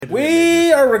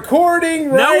We are recording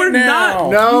right now. No, we're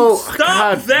not. No, Stop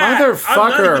God, that. motherfucker. I'm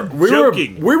not even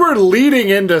joking. We were leading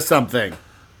into something.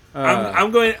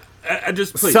 I'm going. I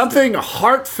just please. Something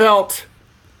heartfelt,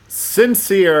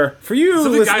 sincere, For you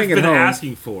Something listening I've at been home,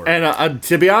 asking for. and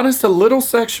to be honest, a little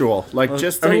sexual. Like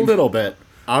just I a mean- little bit.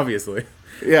 obviously.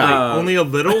 Yeah. Only a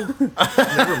little.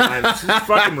 Never mind. Let's just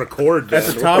fucking record At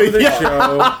this. the top of the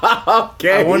show,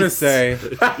 Okay. I want to say,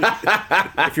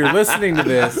 if you're listening to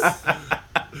this,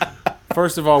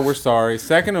 first of all, we're sorry.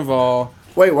 Second of all,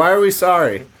 Wait, why are we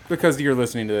sorry? because you're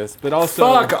listening to this, but also,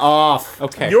 Fuck off.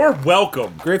 okay, You're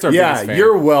welcome. Great's our Yeah, biggest fan.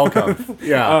 you're welcome.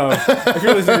 Yeah. If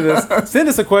you're listening to this, send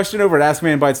us a question over at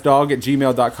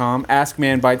askmanbitesdog@gmail.com,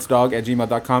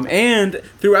 askmanbitesdog@gmail.com, and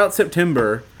throughout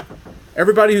September,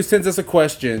 everybody who sends us a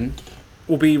question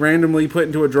will be randomly put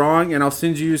into a drawing, and I'll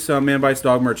send you some Man Bites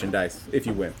Dog merchandise if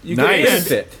you win. You Nice. can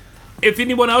fit. If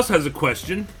anyone else has a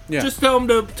question, Yeah. just tell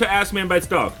them to ask Man Bites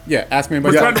Dog. Yeah, We're trying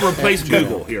to askmanbitesdog.com. replace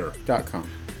Google here.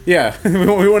 Yeah, we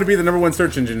want to be the number one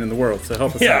search engine in the world, so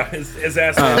help us Yeah, out. it's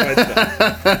Ask Man Bites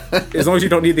Dog. As long as you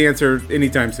don't need the answer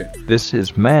anytime soon. This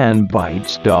is Man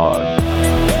Bites Dog.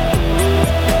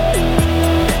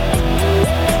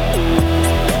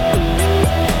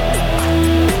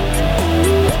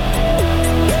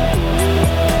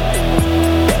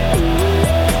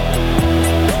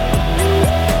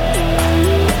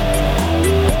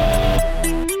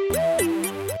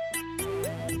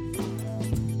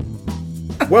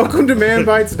 Welcome to Man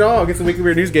Bites Dog. It's a weekly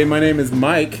weird news game. My name is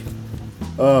Mike.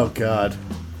 Oh, God.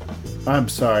 I'm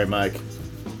sorry, Mike.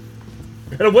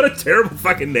 What a terrible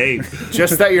fucking name.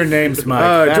 Just that your name's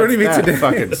Mike. Joining me that today-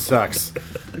 fucking sucks.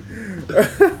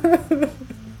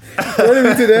 Joining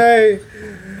me today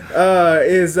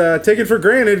is taken for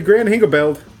granted Grant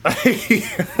Hingelbeld.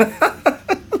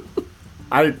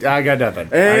 I got nothing.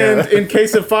 And in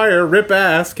case of fire, rip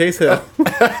ass, Case Hill.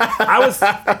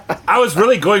 I was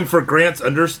really going for Grant's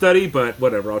understudy, but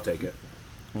whatever, I'll take it.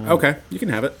 Okay, you can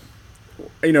have it.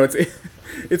 You know,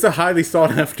 it's a highly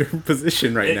sought after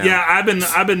position right now. Yeah, I've been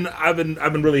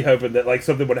really hoping that like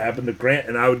something would happen to Grant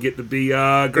and I would get to be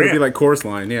Grant. It would be like Chorus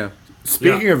Line, yeah.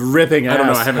 Speaking of ripping ass, I don't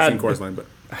know, I haven't seen Chorus Line, but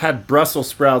had Brussels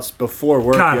sprouts before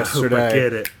work God, I hope yesterday. I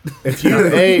get it. If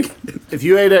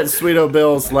you ate at Sweet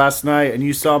Bill's last night and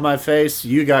you saw my face,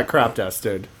 you got crop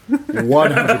dusted.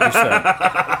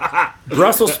 100%.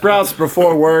 Brussels sprouts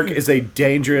before work is a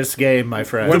dangerous game, my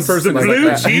friend. One person The like blue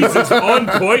that. cheese is on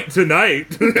point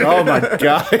tonight. Oh my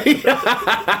god.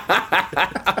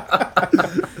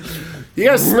 You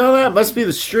guys smell that? Must be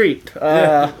the street.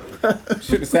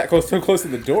 Shouldn't have sat so close to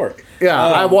the door. Yeah,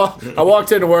 I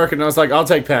walked into work and I was like, I'll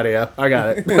take patio. I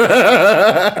got it.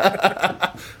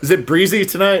 Is it breezy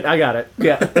tonight? I got it.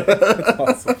 Yeah.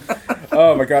 Awesome.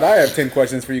 Oh my god, I have 10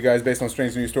 questions for you guys based on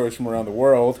strange news stories from around the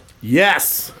world.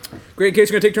 Yes. Great case,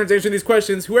 you're going to take turns answering these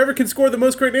questions. Whoever can score the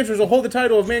most correct answers will hold the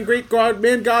title of Man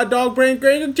God, Dog, Brain,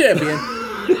 Great Champion.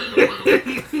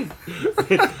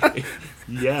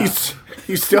 Yeah.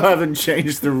 You still haven't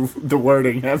changed the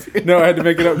wording, have you? No, I had to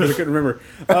make it up because I couldn't remember.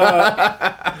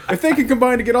 If they can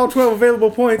combine to get all 12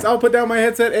 available points, I'll put down my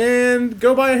headset and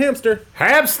go buy a hamster.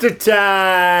 Hamster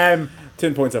time.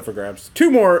 10 points up for grabs.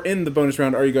 2 more in the bonus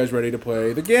round. Are you guys ready to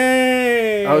play the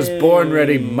game? I was born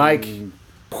ready, Mike.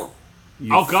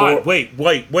 Oh God! Wait!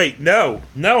 No,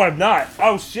 I'm not.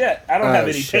 Oh shit! I don't have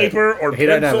any shit. paper or He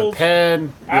doesn't have a pencils.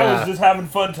 pen. I Yeah. was just having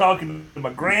fun talking to my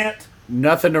Grant.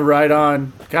 Nothing to write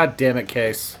on. God damn it,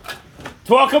 Case.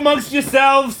 Talk amongst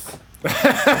yourselves. Jokes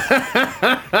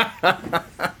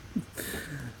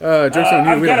on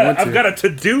you. We don't want to. I've got a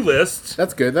to-do list.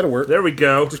 That's good. That'll work. There we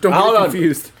go. Just don't Hold get on.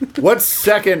 confused. What's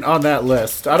second on that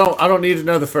list? I don't need to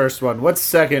know the first one. What's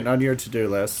second on your to-do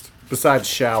list besides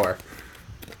shower?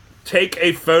 Take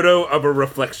a photo of a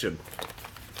reflection.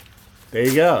 There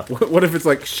you go. What if it's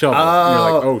like shovel? And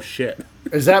you're like, oh shit.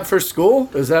 Is that for school?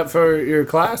 Is that for your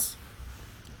class?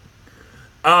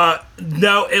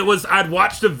 No, it was. I'd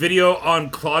watched a video on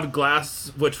Claude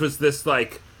Glass, which was this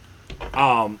like,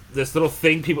 this little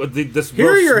thing people. This Here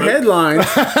are real your smoke- headlines.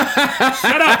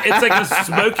 Shut up! It's like a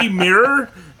smoky mirror,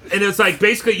 and it's like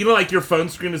basically, you know, like your phone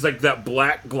screen is like that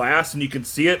black glass, and you can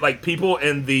see it. Like people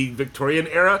in the Victorian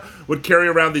era would carry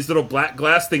around these little black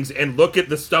glass things and look at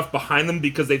the stuff behind them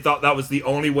because they thought that was the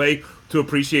only way to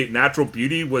appreciate natural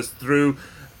beauty was through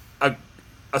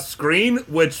a screen,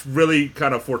 which really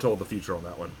kind of foretold the future on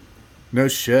that one. No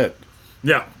shit.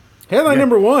 Yeah. Headline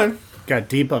number 1. Got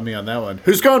deep on me on that one.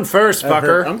 Who's going first,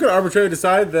 fucker? I'm going to arbitrarily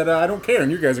decide that I don't care,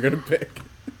 and you guys are going to pick.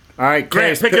 All right,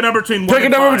 Grant, Case, pick a number between 1 Pick a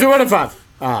and number 5. between 1 and 5.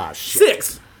 Ah, shit.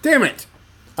 6. Damn it.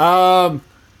 I'm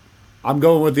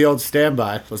going with the old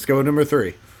standby. Let's go with number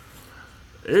 3.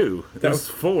 Ooh, that was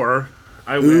 4.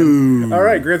 I win. All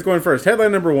right, Grant's going first.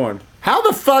 Headline number 1. How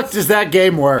the fuck does that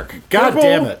game work? God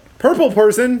damn it. Purple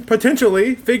person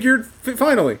potentially figured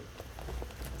finally.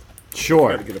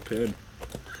 Sure. Gotta get a pen.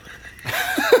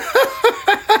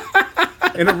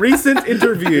 In a recent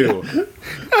interview,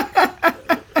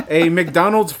 a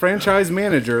McDonald's franchise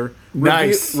manager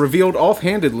Nice. revealed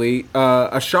offhandedly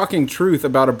a shocking truth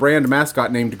about a brand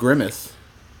mascot named Grimace.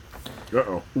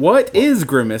 Uh-oh. What is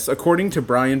Grimace, according to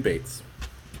Brian Bates?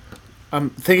 I'm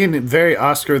thinking very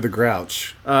Oscar the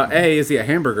Grouch. A, is he a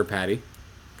hamburger patty?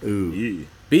 Ooh. Yee.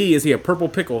 B, is he a purple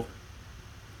pickle?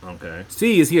 Okay.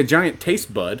 C, is he a giant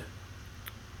taste bud?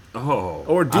 Oh.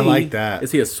 Or D, I like that.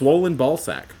 is he a swollen ball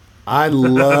sack? I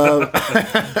love...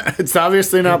 It's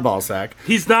obviously not ball sack.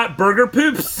 He's not Burger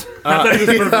Poops? I thought he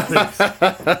was Burger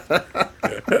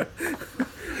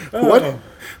Poops.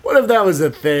 What if that was a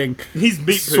thing? He's meat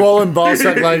poop. Swollen ball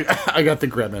sack, like, I got the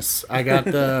grimace. I got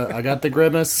the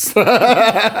grimace.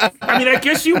 I mean, I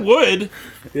guess you would.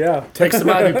 Yeah. Take some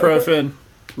ibuprofen,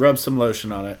 rub some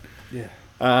lotion on it.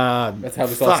 That's how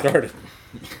this all Fuck. started.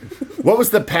 What was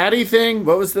the patty thing?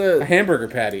 What was A the... hamburger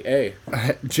patty, A.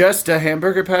 Just a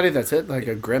hamburger patty? That's it? Like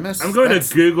a grimace? I'm going That's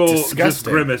to Google just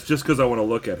disgusting. Grimace just because I want to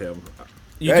look at him.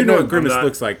 You I do know know what Grimace I'm not-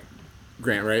 looks like,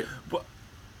 Grant, right?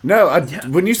 No,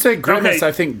 when you say grimace, Okay.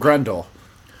 I think Grundle.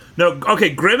 No, okay,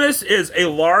 Grimace is a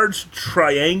large,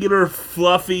 triangular,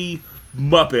 fluffy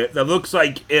Muppet that looks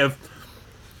like if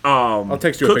I'll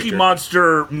text you a Cookie picture.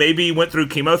 Monster maybe went through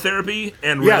chemotherapy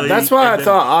and Yeah, really... that's why I and then-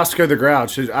 thought Oscar the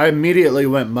Grouch. I immediately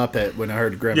went Muppet when I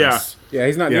heard grimace. Yeah,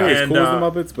 he's not Yeah. nearly as And, cool as the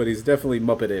Muppets, but he's definitely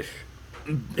Muppet-ish.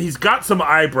 He's got some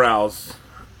eyebrows.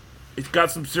 He's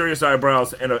got some serious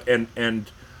eyebrows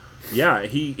and yeah,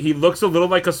 he looks a little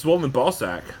like a swollen ball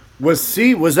sack. Was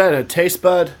that a taste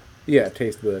bud? Yeah,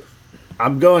 taste good.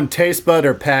 I'm going taste bud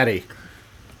or patty.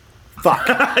 Fuck.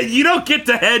 You don't get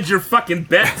to hedge your fucking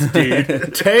bets,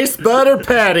 dude. Taste bud or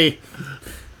patty.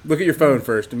 Look at your phone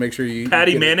first to make sure you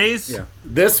Patty get it. mayonnaise? Yeah.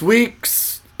 This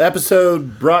week's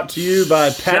episode brought to you by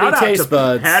Shout Patty out Taste to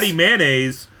Buds. Patty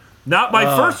mayonnaise. Not my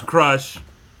first crush,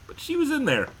 but she was in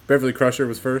there. Beverly Crusher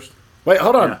was first. Wait,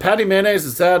 hold on. Yeah. Patty Mayonnaise,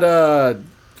 is that Doug.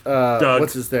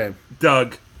 what's his name?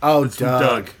 Doug. Oh, It's from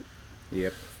Doug. Doug.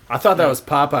 Yep. I thought that was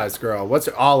Popeye's girl. What's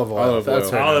it? Olive oil. Olive That's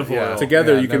oil. her name. Olive oil. Yeah.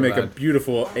 Together, Yeah, you can never make a mind.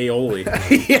 beautiful aioli.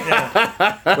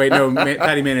 Wait, no,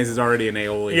 patty mayonnaise is already an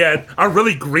aioli. Yeah, a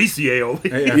really greasy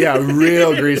aioli. Yeah,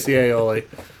 real greasy aioli.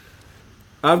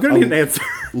 I'm gonna need an answer.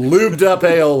 Lubed up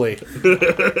aioli.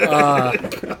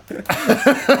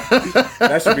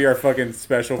 That should be our fucking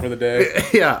special for the day.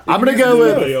 Yeah, I'm gonna go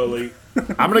with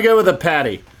aioli. a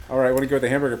patty. All right, I want to go with the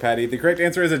hamburger patty. The correct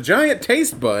answer is a giant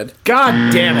taste bud.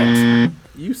 God damn it!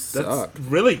 You suck.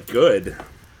 Really good.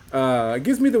 It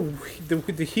gives me the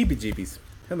heebie-jeebies.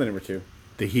 Headline number 2.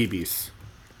 The Heebies.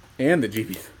 And the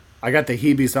jeebies. I got the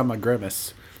Heebies on my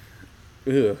grimace.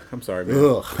 Ugh, I'm sorry, man.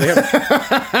 Ugh.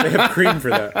 They have cream for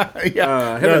that.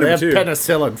 Yeah. headline No, number they have 2.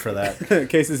 penicillin for that. In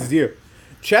case this is you.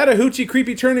 Chattahoochee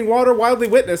creepy churning water widely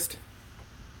witnessed.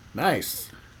 Nice.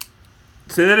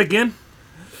 Say that again.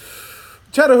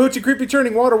 Chattahoochee creepy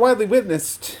churning water widely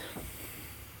witnessed.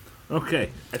 Okay.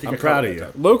 I think I'm proud of you.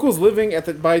 Locals living at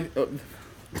the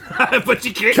But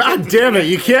you can't. God damn it!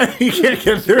 You can't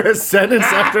get through a sentence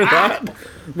after that.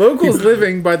 locals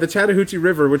living by the Chattahoochee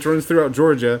River, which runs throughout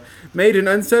Georgia, made an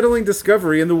unsettling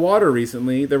discovery in the water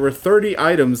recently. There were 30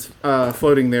 items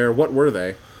floating there. What were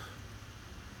they?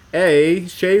 A.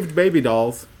 Shaved baby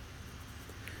dolls.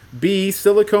 B.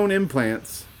 Silicone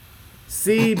implants.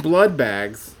 C. Blood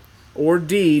bags. Or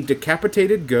D.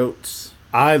 Decapitated goats.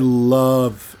 I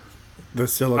love the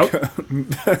silicone.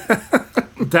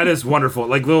 That is wonderful.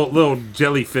 Like little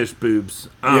jellyfish boobs.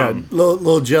 Yeah,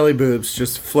 little jelly boobs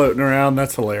just floating around.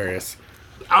 That's hilarious.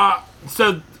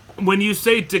 So when you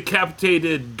say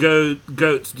decapitated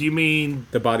goats, do you mean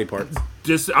The body parts.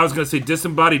 I was going to say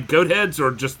disembodied goat heads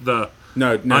or just the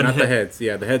No, not the Unhead- heads.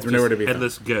 Yeah, the heads were nowhere to be found.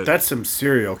 headless goat? That's some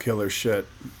serial killer shit.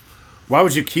 Why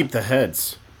would you keep the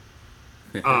heads?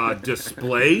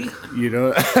 Display. You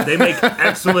know? They make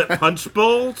excellent punch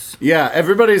bowls. Yeah,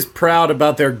 everybody's proud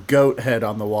about their goat head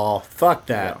on the wall. Fuck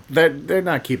that. They're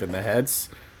not keeping the heads.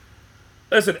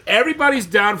 Listen, everybody's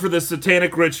down for the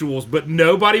satanic rituals, but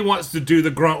nobody wants to do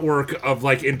the grunt work of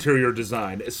like interior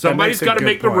design. Somebody's makes a got to good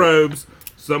make the point. robes.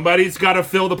 Somebody's got to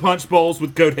fill the punch bowls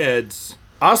with goat heads.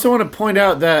 I also want to point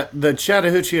out that the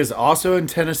Chattahoochee is also in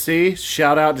Tennessee.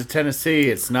 Shout out to Tennessee.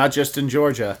 It's not just in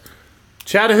Georgia.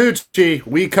 Chattahoochee,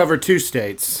 we cover 2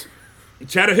 states.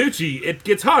 Chattahoochee, it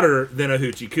gets hotter than a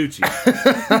hoochie coochie.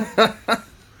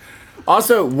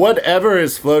 Also, whatever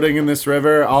is floating in this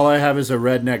river, all I have is a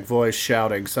redneck voice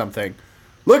shouting something.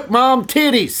 Look, Mom,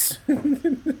 titties.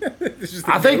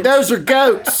 I think those are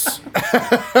goats.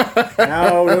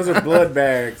 No, those are blood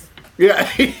bags. Yeah.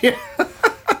 It's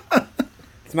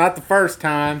not the first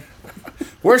time.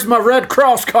 Where's my Red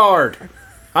Cross card?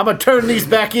 I'm going to turn these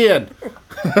back in.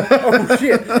 Oh,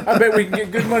 shit. I bet we can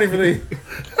get good money for these.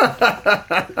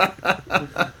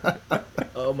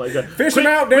 Oh my god! Fish them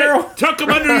out, Daryl. Quick, tuck them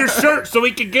under your shirt so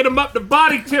we can get them up to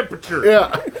body temperature.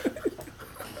 Yeah.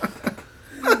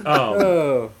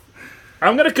 Oh.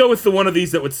 I'm gonna go with the one of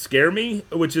these that would scare me,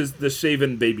 which is the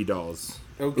shaven baby dolls.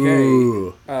 Okay.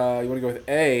 Ooh. You want to go with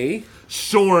A?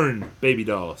 Shorn baby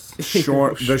dolls. The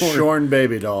Shorn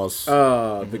baby dolls. The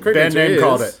correct Band answer name is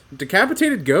called it.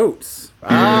 Decapitated goats.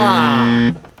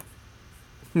 Ah.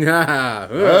 Yeah.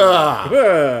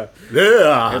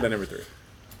 Yeah. Headline number 3.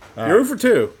 You're 0 for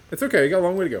 2. It's okay. You got a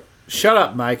long way to go. Shut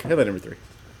up, Mike. Headline number 3.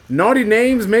 Naughty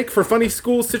names make for funny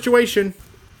school situation.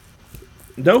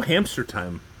 No hamster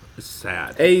time. It's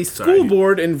sad. A Sorry. school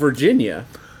board in Virginia.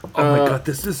 Oh my god,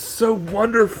 this is so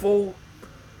wonderful.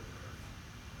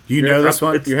 You know this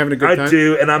one? You're having a good I time?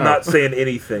 do, and I'm not saying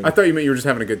anything. I thought you meant you were just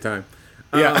having a good time.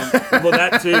 Yeah. Well,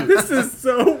 that too. This is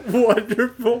so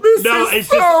wonderful. No, it's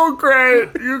just so great,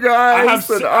 you guys.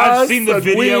 I've seen the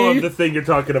video of the thing you're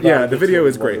talking about. Yeah, the It's video so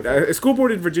is great. wonderful. A school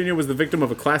board in Virginia was the victim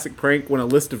of a classic prank when a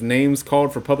list of names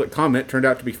called for public comment turned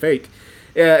out to be fake.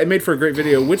 It made for a great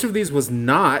video. Which of these was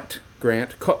not,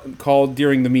 Grant, called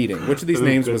during the meeting? Which of these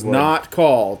names good was one. not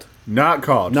called? Not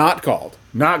called. Not called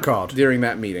Not called. during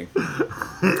that meeting.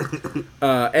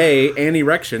 A. An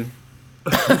erection.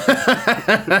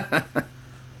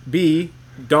 B.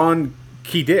 Don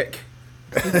Key Dick.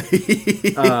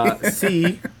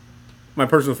 C. My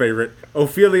personal favorite,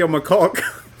 Ophelia McCulk.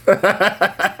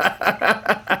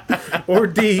 Or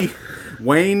D.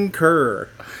 Wayne Kerr.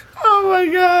 Oh my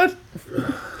god.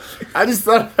 I just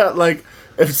thought about, like,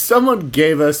 if someone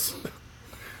gave us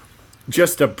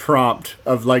just a prompt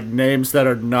of, like, names that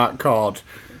are not called,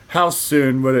 how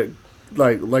soon would it,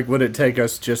 like would it take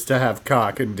us just to have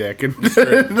cock and dick and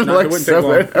No, it wouldn't take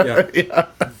long. Yeah.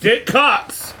 Dick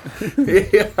Cox.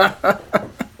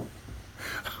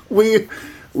 We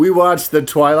watched the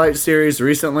Twilight series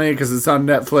recently because it's on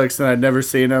Netflix and I'd never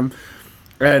seen them.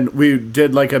 And we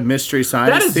did like a mystery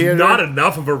science That is theater. not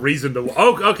enough of a reason to.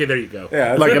 Oh, okay, there you go.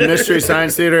 Yeah, Like a mystery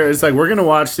science theater. It's like, we're going to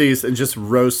watch these and just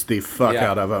roast the fuck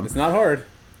out of them. It's not hard.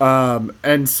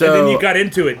 And so, And then you got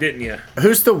into it, didn't you?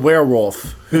 who's the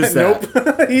werewolf? Who's that?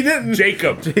 Nope. He didn't.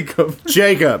 Jacob. Jacob.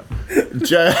 Jacob.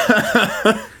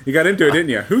 You got into it, didn't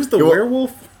you? Who's the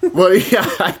werewolf? Well, yeah,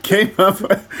 I came up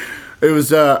with, it was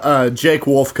Jake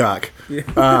Wolfcock.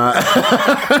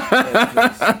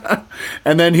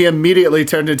 And then he immediately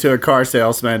turned into a car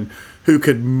salesman who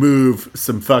could move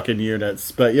some fucking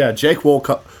units. But yeah, Jake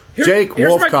Wolfcock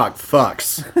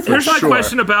fucks. For Here's my sure.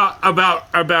 question about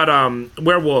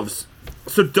werewolves.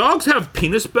 So dogs have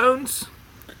penis bones.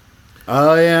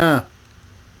 Oh yeah.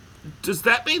 Does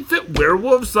that mean that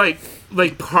werewolves like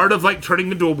part of like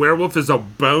turning into a werewolf is a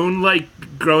bone like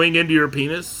growing into your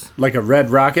penis? Like a red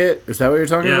rocket? Is that what you're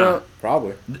talking Yeah. about?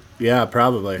 Probably. Yeah,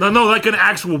 probably. No, like an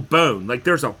actual bone. Like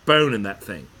there's a bone in that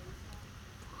thing.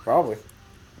 Probably.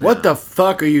 What the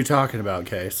fuck are you talking about,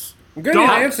 Case? I'm gonna need an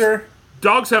Dogs. answer.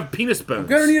 Dogs have penis bones. I'm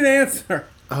gonna need an answer.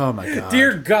 Oh my god.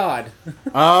 Dear God.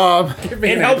 Give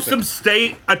me It an helps answer. them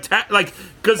stay attached, like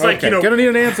because like Okay, you know gonna need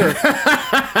an answer.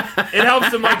 it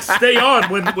helps them like stay on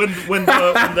when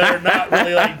they're not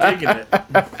really like digging it.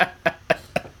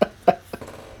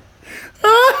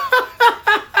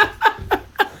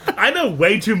 I know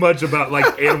way too much about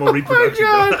like animal reproduction.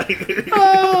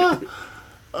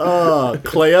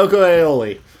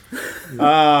 Cleoco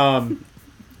aioli.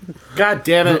 God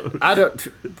damn it. I don't.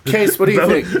 Case, what do you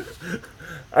think?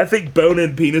 I think bone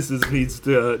and penises needs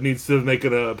to make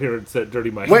an appearance at Dirty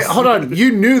Mice. Wait, hold on.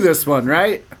 You knew this one,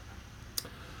 right?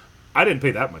 I didn't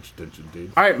pay that much attention,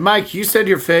 dude. All right, Mike, you said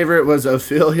your favorite was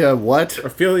Ophelia what?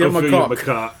 Ophelia Ophelia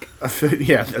McCulk. McCulk.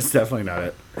 Yeah, that's definitely not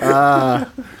it.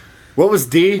 What was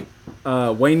D?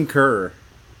 Wayne Kerr.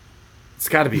 It's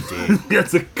got to be D.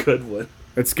 That's a good one.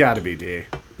 It's got to be D.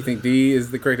 You think D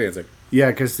is the correct answer?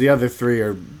 Yeah, because the other three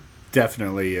are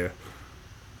definitely you.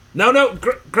 No,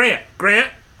 Grant.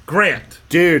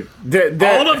 Dude,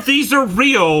 All of these are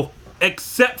real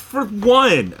except for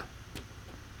one.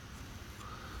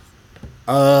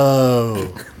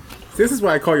 Oh. This is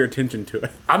why I call your attention to it.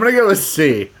 I'm going to go with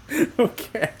C.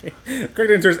 Okay.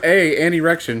 Correct answer is A, an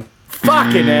erection.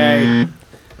 Fucking A.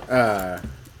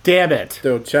 Damn it.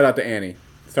 So shout out to Annie.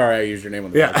 Sorry I used your name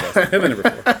on the Yeah. podcast. Headline number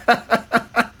 4.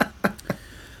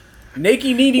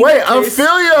 Nakey Needy. Wait, Nutcase.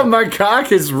 Ophelia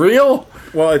McCulk is real?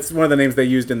 Well, it's one of the names they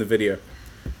used in the video.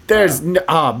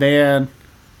 Oh, man.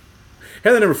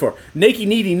 Headline number 4. Nakey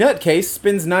Needy Nutcase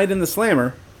spends night in the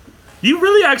slammer. You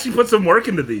really actually put some work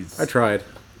into these. I tried.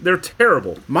 They're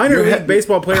terrible. Minor league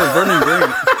baseball player Vernon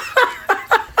Grant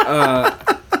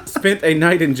spent a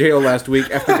night in jail last week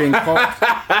after being caught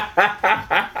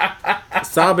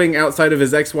sobbing outside of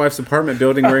his ex-wife's apartment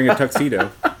building wearing a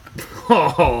tuxedo.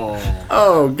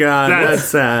 Oh, God. That's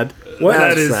sad.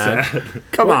 That is sad.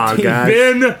 Come on, team? guys.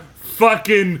 Been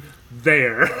fucking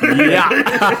there.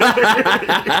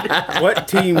 What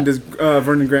team does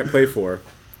Vernon Grant play for?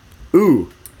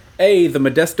 Ooh. A, the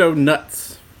Modesto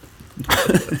Nuts.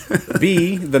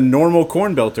 B, the Normal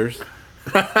Corn Belters.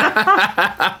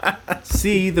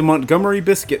 C, the Montgomery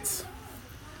Biscuits.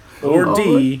 Or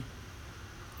D,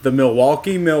 the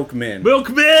Milwaukee Milkmen.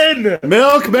 Milkman!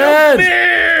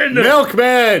 Milkman!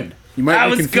 Milkman! You might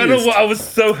be confused. I was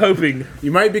so hoping.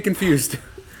 You might be confused.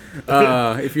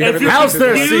 If you haven't How's listened to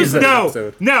their the season?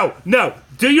 episode. No.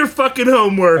 Do your fucking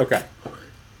homework. Okay.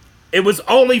 It was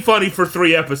only funny for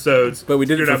 3 episodes. But we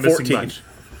did You're it not for missing 14. much.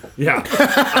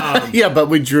 Yeah. Yeah, but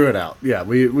we drew it out. Yeah,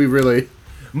 we really...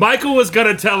 Michael was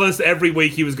going to tell us every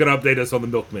week he was going to update us on the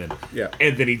Milkman. Yeah.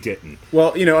 And then he didn't.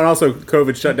 Well, and also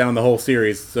COVID shut down the whole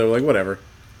series, so whatever.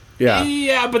 Yeah.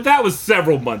 Yeah, but that was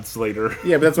several months later.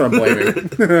 Yeah, but that's what I'm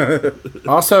blaming.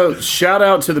 Also, shout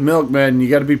out to the Milkman. You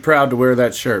got to be proud to wear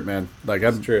that shirt, man. Like,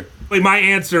 I'm True. Wait, my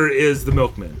answer is the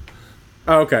Milkman.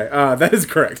 Oh, okay, that is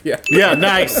correct. Yeah. Yeah,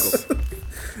 nice.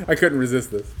 I couldn't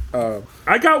resist this.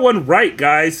 I got one right,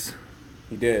 guys.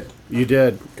 He did. You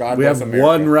did. God we bless have America.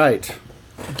 one right.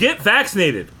 Get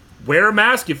vaccinated. Wear a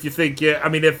mask if you think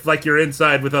if you're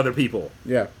inside with other people.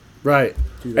 Yeah. Right.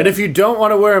 that. And if you don't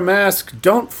want to wear a mask,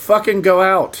 don't fucking go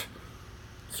out.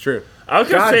 It's true. I was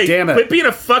gonna God say, damn it. quit being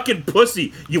a fucking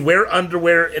pussy. You wear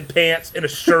underwear and pants and a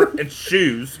shirt and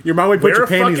shoes. Your mom would put Wear your a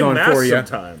panties fucking on mask for you.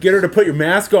 sometimes. Get her to put your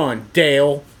mask on,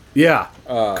 Dale. Yeah.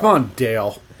 Come on,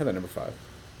 Dale. Headline number 5.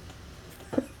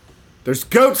 There's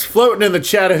goats floating in the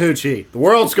Chattahoochee. The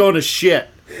world's going to shit.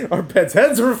 Our pets'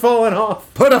 heads were falling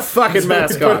off. Put a fucking We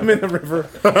mask put them on. in the river.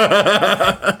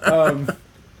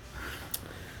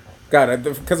 God,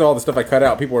 because of all the stuff I cut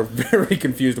out, people were very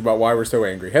confused about why we're so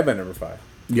angry. Headline number 5.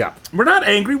 Yeah. We're not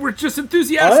angry. We're just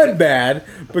enthusiastic. Bad,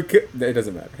 because it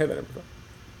doesn't matter. Headline number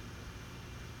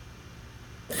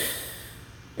 5.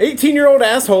 18-year-old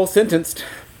asshole sentenced.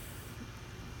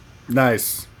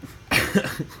 Nice.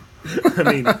 I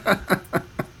mean,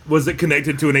 was it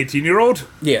connected to an 18-year-old?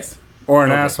 Yes, Or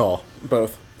an asshole.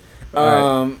 both.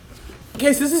 Right.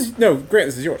 Case, Grant,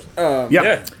 this is yours.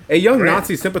 Yeah. A young Grant.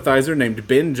 Nazi sympathizer named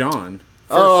Ben John.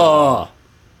 Oh.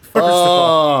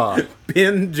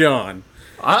 Ben John.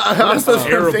 I also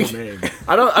Terrible think, name.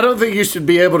 I don't think you should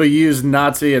be able to use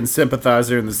Nazi and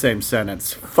sympathizer in the same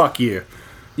sentence. Fuck you.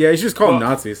 Yeah, you should just call them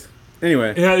Nazis.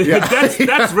 Anyway. Yeah,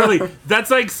 that's really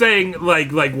like saying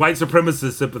like white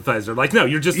supremacist sympathizer. Like, no,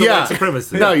 you're just a white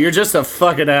supremacist. No, you're just a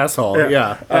fucking asshole.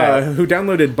 Yeah. Who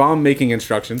downloaded bomb-making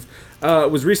instructions,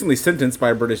 was recently sentenced by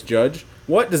a British judge.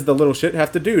 What does the little shit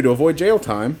have to do to avoid jail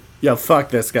time? Yo, fuck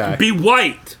this guy. Be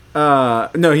white. No,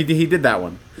 he did that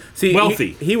one. See,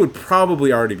 Wealthy. He would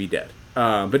probably already be dead.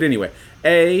 But anyway,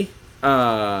 A,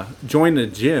 join a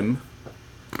gym.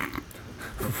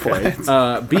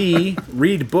 What? B,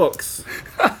 read books.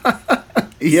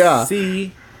 Yeah.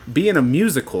 C, be in a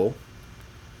musical.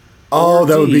 Oh,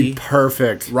 that would D, be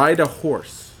perfect. ride a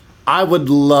horse. I would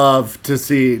love to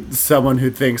see someone who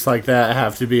thinks like that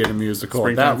have to be in a musical.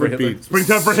 Springtime that for would be Hitler.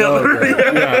 Springtime for so Hitler.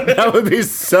 great. Yeah, that would be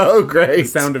so great.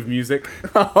 Sound of Music.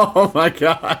 Oh my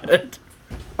god.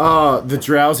 The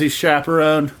drowsy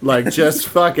chaperone, like just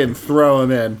fucking throw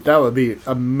him in. That would be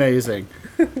amazing.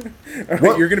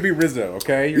 What? You're gonna be Rizzo,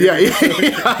 okay? Yeah, yeah.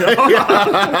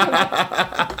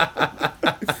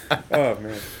 Oh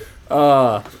man.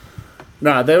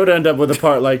 Nah, they would end up with a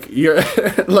part like you're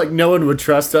like no one would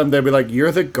trust them. They'd be like,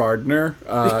 "You're the gardener.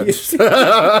 Oh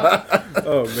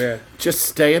man. Just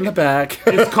stay in the back."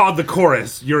 It's called the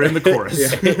chorus. You're in the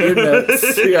chorus. Your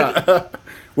notes. Yeah.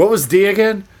 What was D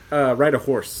again? Ride a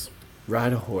horse.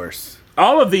 Ride a horse.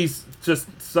 All of these just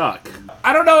suck.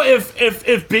 I don't know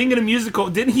if being in a musical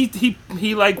didn't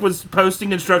he like was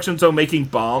posting instructions on making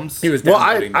bombs. He was. Well,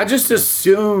 downloading I them. just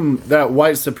assume that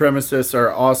white supremacists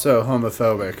are also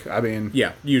homophobic. I mean,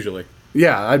 Yeah, usually.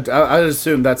 yeah, I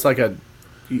assume that's like a,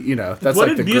 that's What like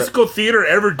did the musical theater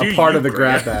ever do? a part you, of the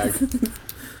Grant? grab bag.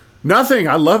 Nothing.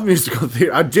 I love musical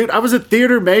theater. I was a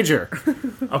theater major.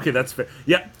 Okay, that's fair.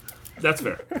 Yeah, that's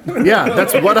fair. Yeah,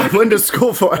 that's what I went to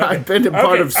school for. I've been a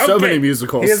part of so okay. many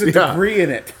musicals. He has a yeah, degree in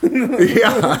it.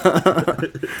 yeah.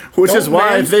 Which is why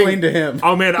I Explain think. to him.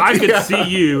 Oh man, I could see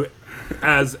you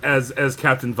as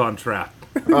Captain Von Trapp.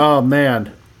 Oh,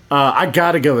 man. I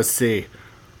gotta go with C.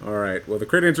 All right. Well, the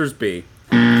correct answer is B.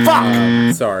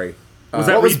 Fuck! Sorry. Was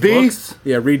that what was read B? books?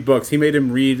 Yeah, read books. He made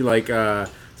him read like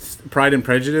Pride and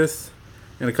Prejudice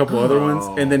and a couple other ones,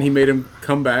 and then he made him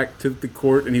come back to the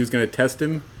court and he was going to test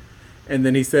him, and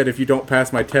then he said, "If you don't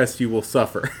pass my test, you will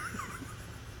suffer."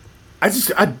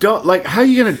 I don't, like, how are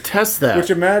you gonna test that?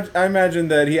 Which I imagine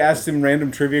that he asked him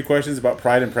random trivia questions about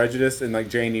Pride and Prejudice and like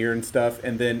Jane Eyre and stuff,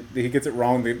 and then he gets it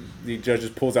wrong. The judge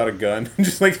just pulls out a gun and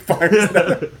just like fires it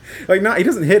at him. Like, not he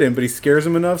doesn't hit him, but he scares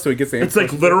him enough so he gets the It's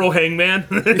answer. like literal hangman.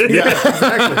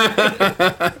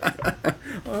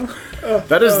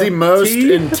 That is the most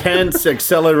T? intense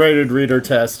accelerated reader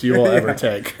test you will ever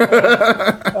take.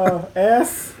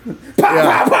 S.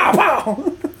 Pow, pow, pow,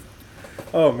 pow.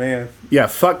 Oh man. Yeah,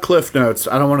 fuck Cliff Notes.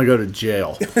 I don't want to go to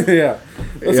jail. Yeah. That's Yeah.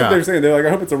 what they're saying. They're like, I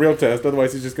hope it's a real test,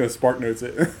 otherwise he's just gonna Spark Notes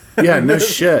it. Yeah, no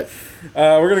shit.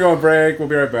 We're gonna go on break. We'll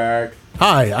be right back.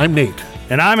 Hi, I'm Nate,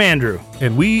 And I'm Andrew.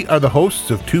 and we are the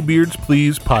hosts of Two Beards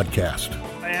Please podcast.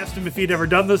 I asked him if he'd ever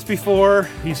done this before.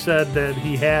 He said that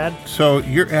he had. So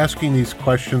you're asking these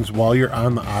questions while you're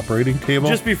on the operating table?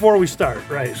 Just before we start,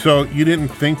 right? So you didn't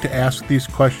think to ask these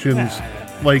questions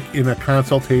like in a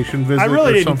consultation visit? I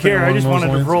really or didn't something care. I along just those wanted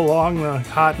to lines? prolong the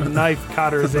hot knife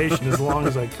cauterization as long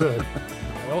as I could.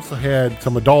 I also had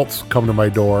some adults come to my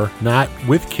door, not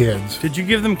with kids. Did you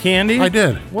give them candy? I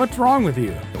did. What's wrong with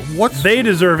you? What's They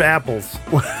deserve apples.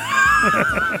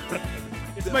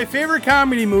 It's my favorite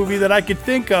comedy movie that I could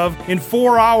think of in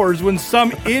 4 hours when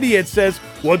some idiot says,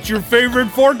 "What's your favorite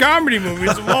 4 comedy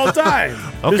movies of all time?"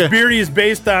 Okay. This beardy is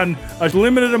based on a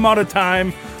limited amount of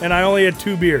time, and I only had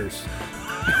 2 beers.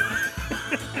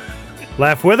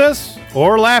 Laugh with us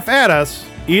or laugh at us.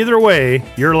 Either way,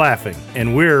 you're laughing,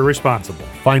 and we're responsible.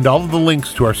 Find all of the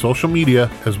links to our social media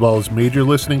as well as major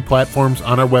listening platforms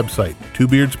on our website,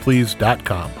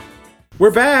 twobeardsplease.com.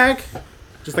 We're back.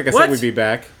 Just like I What? said, we'd be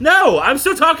back. No, I'm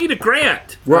still talking to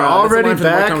Grant. We're That's the already line from the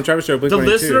Mark back. Tom Travis Show, The Blink-182.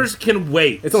 listeners can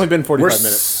wait. It's only been 45 We're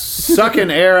minutes.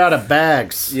 sucking air out of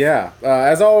bags. Yeah.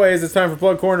 As always, it's time for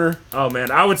Plug Corner. Oh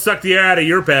man, I would suck the air out of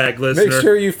your bag, listener. Make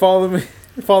sure you follow me.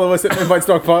 Follow us at Invites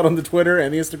Dog Pod on the Twitter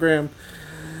and the Instagram.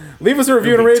 Leave us a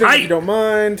review and a It'll be rating if tight. you don't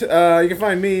mind. You can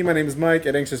find me. My name is Mike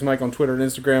at Anxious Mike on Twitter and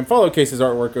Instagram. Follow Case's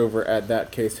artwork over at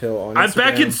That Case Hill on Instagram. I'm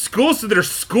back in school, so there's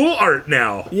school art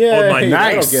now. Yeah, on my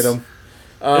nice. That'll get them.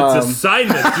 It's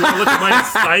assignments. You want to look at my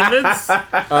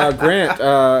assignments? Grant,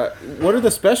 what are the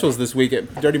specials this week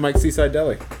at Dirty Mike's Seaside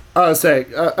Deli?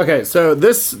 Okay, so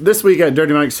this week at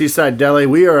Dirty Mike's Seaside Deli,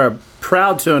 we are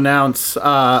proud to announce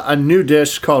a new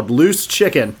dish called Loose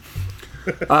Chicken.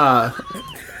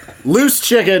 Loose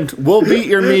Chicken will beat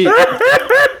your meat.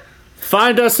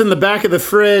 Find us in the back of the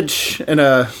fridge in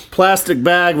a plastic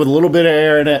bag with a little bit of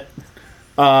air in it.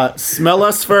 Smell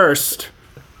us first.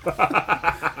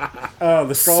 Oh,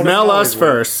 the Smell us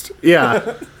first.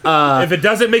 Yeah. If it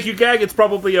doesn't make you gag, it's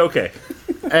probably okay.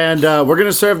 And we're going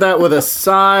to serve that with a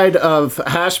side of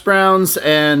hash browns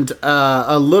and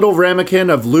a little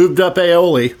ramekin of lubed up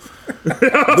aioli.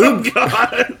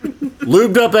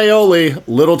 Lubed up aioli,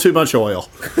 little too much oil.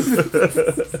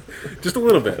 Just a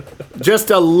little bit. Just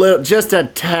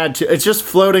a tad. It's just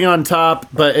floating on top,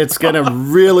 but it's going to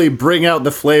really bring out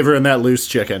the flavor in that loose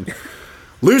chicken.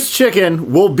 Loose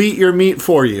chicken will beat your meat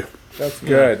for you. That's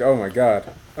good. Oh my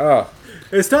god. Oh,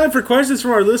 it's time for questions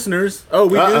from our listeners. Oh,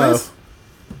 we do this?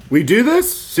 We do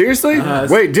this? Seriously?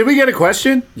 Wait, did we get a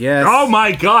question? Yes. Oh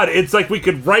my god, it's like we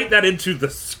could write that into the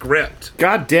script.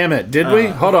 God damn it. Did we?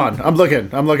 Hold on. I'm looking.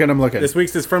 This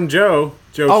week's is from Joe.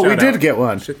 Joe. Oh, we shout did out. get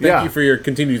one. Thank Yeah. you for your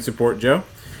continued support, Joe.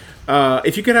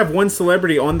 If you could have one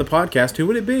celebrity on the podcast, who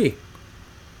would it be?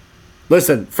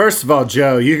 Listen, first of all,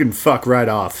 Joe, you can fuck right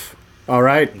off. All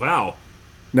right? Wow.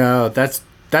 No, that's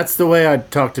the way I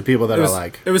talk to people that It was, I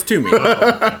like. It was too mean.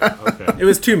 Okay. It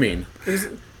was too mean.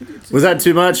 Was that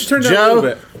too much? Turn down a little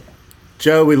bit.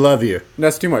 Joe, we love you.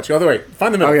 That's too much. Other way.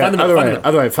 Find the middle. Okay, Find the middle. Find the middle.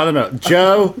 other way, find the middle.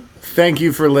 Joe, thank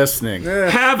you for listening.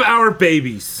 Have our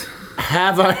babies.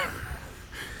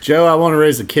 Joe, I want to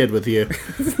raise a kid with you.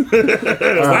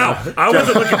 Wow. I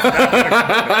wasn't looking for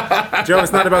that. Joe,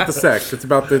 it's not about the sex. It's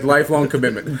about the lifelong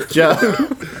commitment. Joe,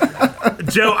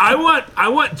 Joe, I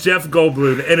want Jeff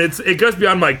Goldblum, and it goes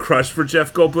beyond my crush for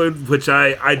Jeff Goldblum, which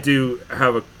I do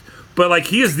have a, but like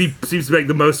he is seems to be like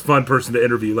the most fun person to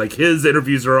interview. Like his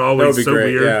interviews are That would always be so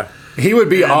great. weird. Yeah. he would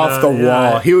be off the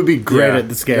yeah. wall. He would be great Yeah. at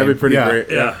this game. That'd be pretty great.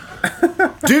 Yeah.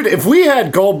 Dude, if we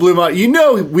had Goldblum on, you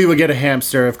know we would get a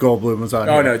hamster if Goldblum was on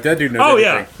Oh here. no, that dude knows Oh,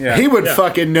 everything. Yeah. He would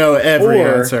fucking know every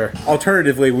Or, answer.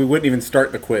 alternatively, we wouldn't even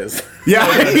start the quiz. Yeah.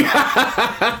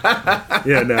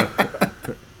 Yeah, no.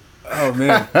 Oh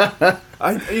man.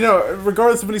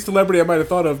 Regardless of any celebrity I might have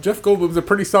thought of, Jeff Goldblum's a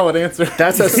pretty solid answer.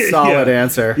 That's a solid Yeah.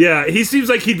 answer. Yeah, he seems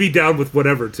like he'd be down with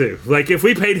whatever too. Like if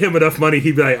we paid him enough money,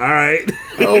 he'd be like, "All right."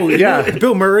 Oh yeah.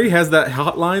 Bill Murray has that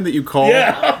hotline that you call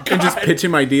Yeah, and just pitch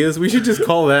him ideas. We should just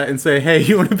call that and say, hey,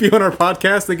 you want to be on our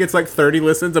podcast that gets like 30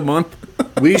 listens a month?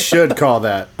 We should call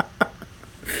that.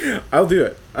 I'll do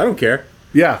it. I don't care.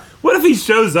 Yeah. What if he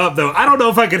shows up though? I don't know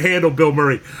if I could handle Bill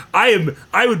Murray.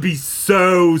 I would be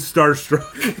so starstruck.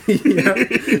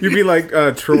 You'd be like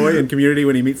Troy in Community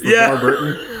when he meets LeVar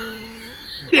Burton.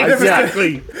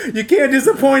 Exactly. You can't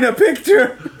disappoint a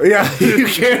picture. Yeah. You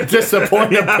can't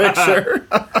disappoint a picture.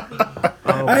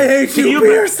 I hate Can you, you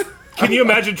Pierce. Can you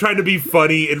imagine trying to be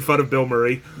funny in front of Bill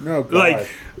Murray? No, God. Like,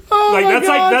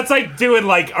 that's like doing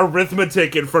like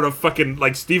arithmetic in front of fucking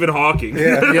like Stephen Hawking.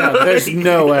 Yeah, there's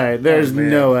no way. There's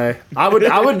no way. I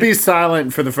would be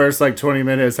silent for the first like 20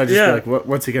 minutes. I'd just Yeah. be like,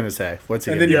 what's he gonna say? What's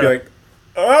he And gonna then say? you'd be like,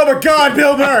 oh my God,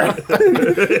 Bill Murray.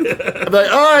 I'd be like,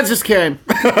 oh, it just came.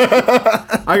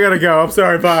 I gotta go. I'm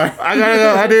sorry. Bye. I gotta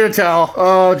go. I need to tell.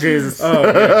 Oh Jesus.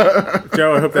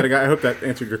 Joe, I hope that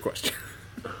answered your question.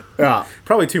 Yeah.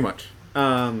 Probably too much.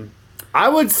 I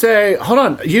would say, hold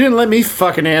on. You didn't let me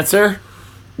fucking answer.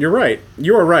 You're right.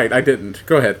 You are right. I didn't.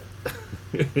 Go ahead.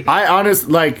 I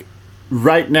honestly, like,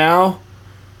 right now,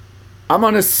 I'm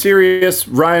on a serious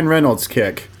Ryan Reynolds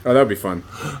kick. Oh, that would be fun.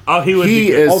 Oh, he would. He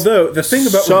be good. is Although the thing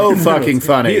about so Ryan Reynolds, fucking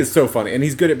funny. He is so funny, and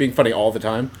he's good at being funny all the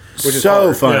time, which is so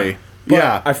hard. funny. Yeah. But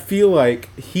Yeah. I feel like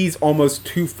he's almost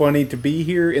too funny to be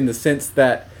here in the sense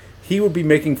that he would be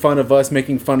making fun of us,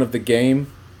 making fun of the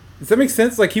game. Does that make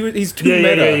sense? Like he's too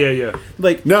meta. Yeah.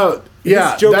 Like No,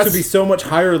 yeah. his jokes that's, would be so much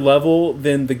higher level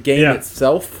than the game Yeah.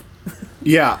 itself.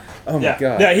 yeah. Oh my Yeah.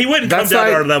 God. Yeah, he wouldn't come That's down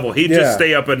to like- our level. He'd Yeah. just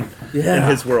stay up in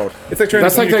his world. It's like trying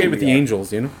That's to like communicate the- with the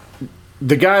angels, you know?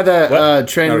 The guy that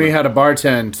trained I don't me know. how to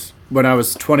bartend when I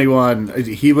was 21,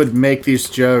 he would make these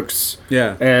jokes.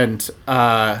 Yeah. And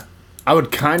I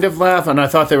would kind of laugh, and I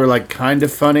thought they were like kind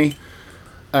of funny.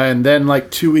 And then like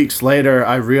 2 weeks later,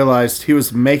 I realized he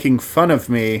was making fun of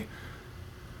me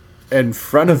in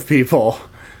front of people,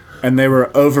 and they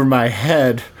were over my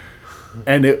head.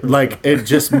 And it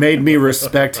just made me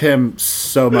respect him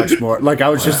so much more. Like I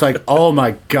was just like, oh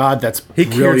my God, that's He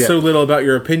brilliant. cared so little about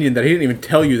your opinion that he didn't even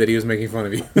tell you that he was making fun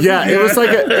of you. Yeah, it was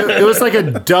like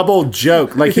a double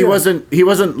joke. Like he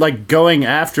wasn't like going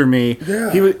after me.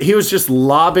 Yeah. He was just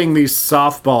lobbing these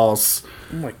softballs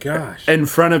Oh my gosh. in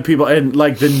front of people, and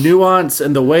like the nuance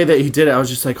and the way that he did it, I was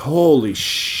just like, holy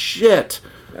shit,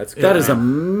 That's that is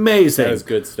amazing. That is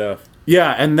good stuff.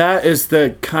 Yeah, and that is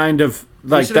the kind of We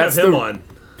like should have that's him the on.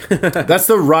 that's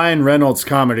the Ryan Reynolds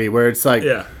comedy where it's like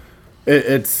Yeah.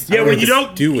 it's Yeah, when you just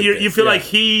don't do with you this, feel yeah. like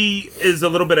he is a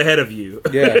little bit ahead of you.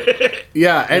 Yeah.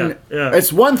 Yeah, and Yeah.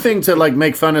 it's one thing to like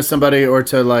make fun of somebody or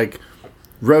to like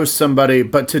roast somebody,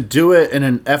 but to do it in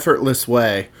an effortless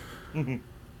way,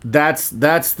 that's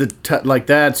that's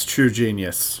true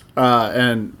genius.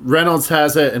 And Reynolds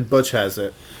has it, and Butch has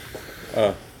it.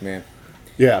 Oh, man.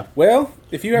 Yeah, Well,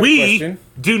 if you have a We question.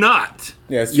 do not.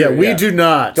 Yeah, it's true, yeah, we do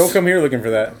not. Don't come here looking for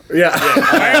that. Yeah,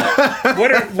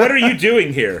 What are you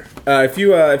doing here? If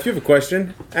you have a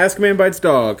question,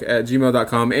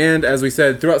 askmanbitesdog@gmail.com. And as we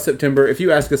said, throughout September, if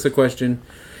you ask us a question,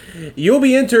 you'll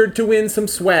be entered to win some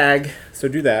swag. So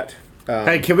do that.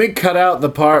 hey, can we cut out the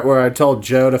part where I told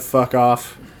Joe to fuck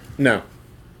off? No.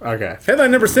 Okay.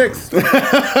 Headline number 6.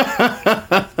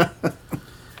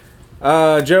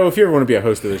 Joe, if you ever want to be a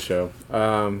host of this show,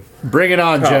 Bring it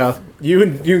on, Joe. you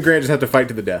and Grant just have to fight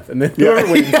to the death, and then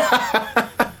whoever wins.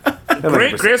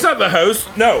 Grant's not the host.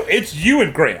 No, it's you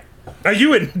and Grant.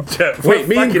 You and Jeff. Wait,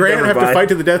 me and Fucking Grant have to everybody. fight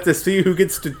to the death to see who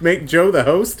gets to make Joe the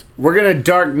host? We're gonna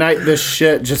Dark Knight this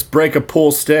shit. Just break a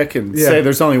pool stick and Yeah. say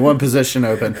there's only one position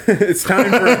open. It's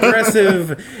time for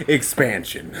aggressive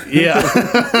expansion. Yeah.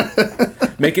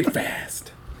 Make it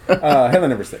fast. Headline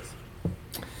number 6.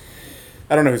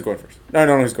 I don't know who's going first. No, I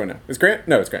don't know who's going now. Is Grant?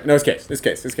 No, it's Grant. No, it's Case. It's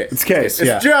Case. It's Case. It's Case, It's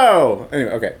yeah. Joe.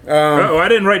 Anyway, okay. Oh, I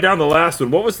didn't write down the last one.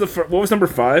 What was what was number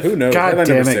 5? Who knows? God Headline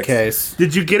damn number it, 6. Case.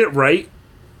 Did you get it right?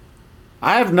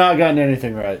 I have not gotten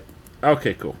anything right.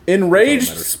 Okay, cool.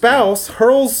 Enraged spouse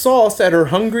hurls sauce at her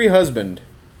hungry husband.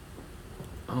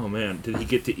 Oh man, did he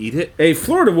get to eat it? A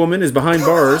Florida woman is behind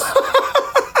bars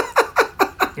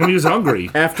When he was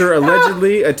hungry. after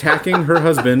allegedly attacking her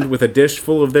husband with a dish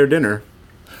full of their dinner.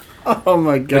 Oh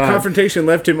my The god. confrontation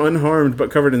left him unharmed but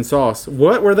covered in sauce.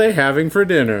 What were they having for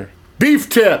dinner? Beef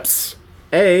tips.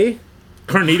 A.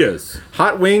 Carnitas.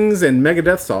 Hot wings and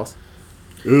Megadeth sauce.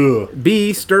 Ugh.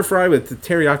 B. Stir fry with the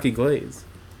teriyaki glaze.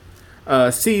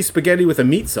 C. Spaghetti with a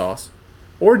meat sauce.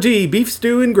 Or D. Beef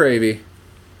stew and gravy.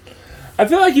 I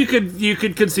feel like you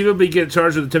could conceivably get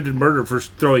charged with attempted murder for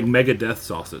throwing Megadeth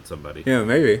sauce at somebody. Yeah,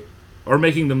 maybe. Or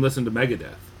making them listen to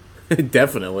Megadeth.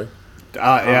 Definitely. Yeah,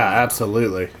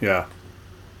 absolutely. Yeah.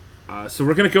 So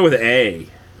we're going to go with A.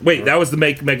 Wait, that was the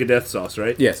Megadeth sauce,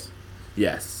 right? Yes.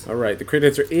 Yes. All right. The correct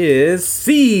answer is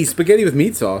C. Spaghetti with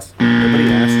meat sauce. Nobody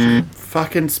asked you.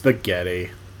 Fucking spaghetti.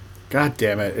 God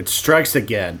damn it. It strikes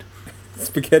again.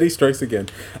 Spaghetti strikes again.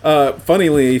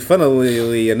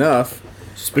 Funnily enough,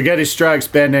 Spaghetti Strikes,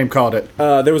 band name called it.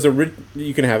 there was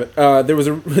you can have it.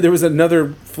 There was another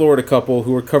Florida couple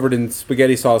who were covered in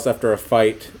spaghetti sauce after a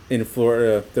fight in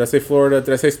Florida. Did I say Florida?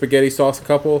 Did I say spaghetti sauce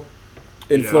couple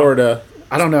in Florida?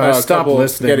 I don't know. I stopped couple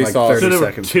listening spaghetti like sauce. 30 So there were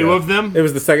seconds two ago. of them? It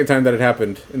was the second time that it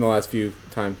happened in the last few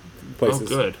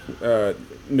places. Oh, good.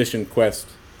 Mission quest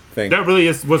thing. That really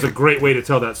was a great way to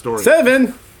tell that story.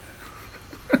 7.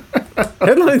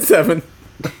 Headline 7.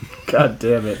 God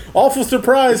damn it. Awful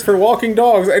surprise for walking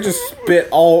dogs. I just spit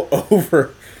all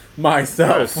over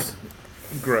myself.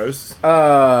 Gross.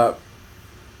 What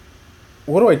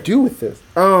do I do with this?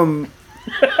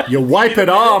 You wipe it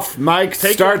off, Mike.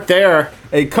 Start there.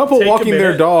 A couple Take a walking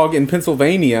their minute. dog in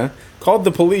Pennsylvania called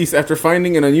the police after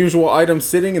finding an unusual item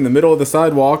sitting in the middle of the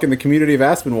sidewalk in the community of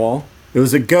Aspinwall. It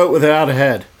was a goat without a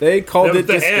head. They called That was it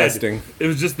the disgusting. head. It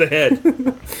was just the head.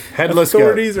 Headless goat.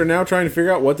 Authorities are now trying to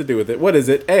figure out what to do with it. What is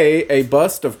it? A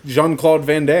bust of Jean-Claude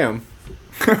Van Damme.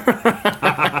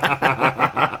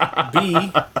 B,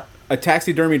 a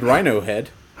taxidermied rhino head.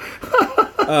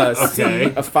 C, Okay.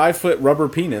 a 5-foot rubber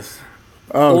penis.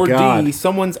 Oh, Or God. D,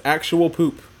 someone's actual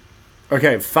poop.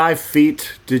 Okay, 5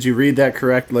 feet. Did you read that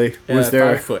correctly? Was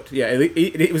there 5 foot? Yeah,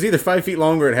 it was either 5 feet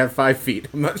long or it had 5 feet.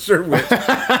 I'm not sure which.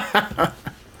 a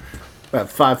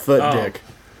 5 foot Oh. dick?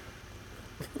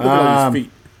 Look at all these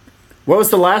feet. What was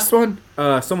the last one?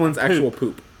 Someone's actual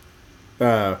poop.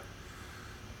 I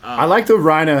like the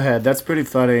rhino head. That's pretty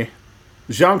funny.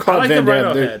 I Jean-Claude like the Van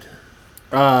rhino Damme. head.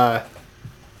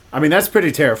 I mean, that's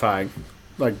pretty terrifying.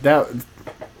 Like that.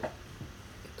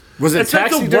 Was it It's like the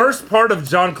taxidermy? worst part of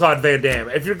Jean-Claude Van Damme.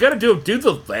 If you're going to do it, do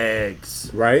the legs.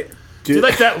 Right? Do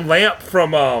like that lamp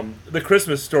from the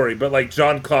Christmas Story, but like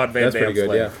Jean-Claude Van That's Damme's pretty good,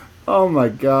 lamp. yeah. Oh my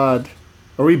God.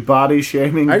 Are we body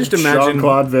shaming I just imagine-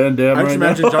 Jean-Claude Van Damme I right just now?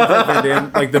 imagine Jean-Claude Van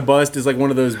Damme, like the bust is like one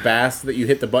of those bass that you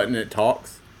hit the button and it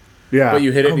talks. Yeah. But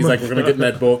you hit it and he's like, we're going to get in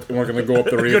that boat and we're going to go up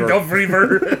the Good river. Gulf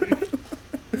Reaver.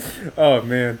 Oh,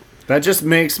 man. That just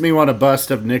makes me want a bust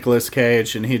of Nicolas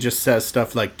Cage, and he just says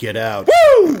stuff like, "Get out."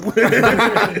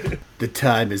 The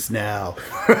time is now.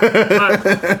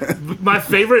 My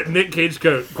favorite Nick Cage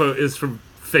quote is from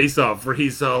Face Off, where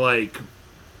he's all like,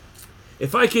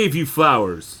 "If I gave you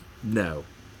flowers, no.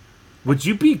 Would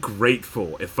you be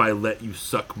grateful if I let you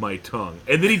suck my tongue?"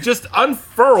 And then he just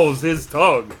unfurls his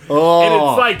tongue. And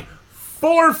it's like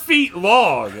 4 feet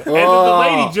long. And then the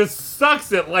lady just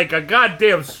sucks it like a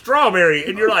goddamn strawberry.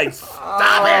 And you're like,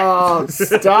 stop it. Oh,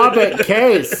 stop it,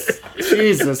 Case.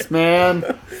 Jesus, man.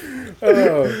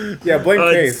 Yeah, blame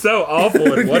It's Case. so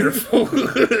awful and wonderful.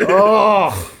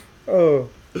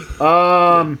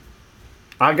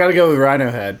 I gotta go with Rhino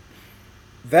Head.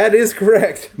 That is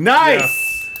correct.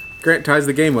 Nice. Grant ties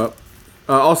the game up.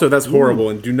 Also, that's horrible,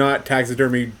 and do not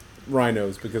taxidermy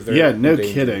rhinos because they're Yeah, no endangered.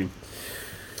 kidding.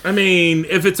 I mean,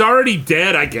 if it's already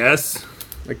dead, I guess.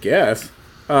 I guess.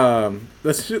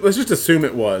 Let's just assume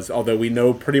it was, although we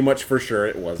know pretty much for sure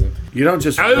it wasn't. You don't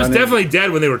just. It was run in- definitely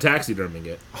dead when they were taxiderming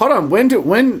it. Hold on.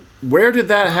 Where did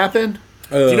that happen?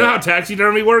 Do you know how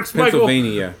taxidermy works, Michael?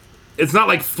 Pennsylvania. It's not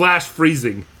like flash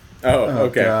freezing. Oh,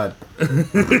 okay. God.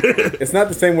 It's not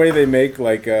the same way they make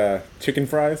like chicken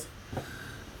fries.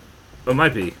 It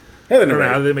might be. Hey, I they're don't know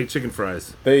how right. they make chicken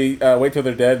fries. They wait till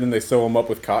they're dead and they sew them up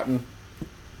with cotton,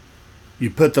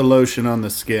 You put the lotion on the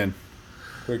skin.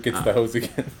 where it gets the hose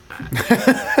again.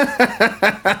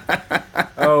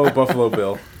 Oh, Buffalo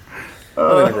Bill.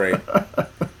 At any rate,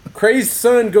 crazed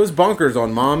son goes bonkers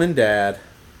on mom and dad.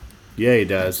 Yeah, he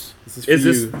does. This is for Is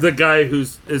this you. the guy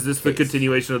who's? Is this the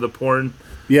continuation of the porn?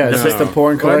 Yeah, is this the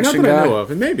porn Well, not collection that I guy? know of,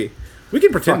 and maybe we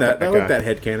can pretend Fuck that. I that like guy.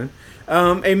 that headcanon.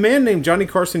 A man named Johnny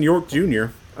Carson York Jr.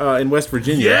 In West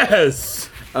Virginia Yes.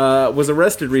 was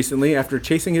arrested recently after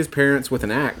chasing his parents with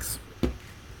an axe.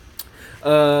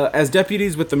 As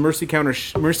deputies with the Mercy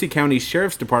County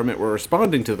Sheriff's Department were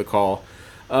responding to the call,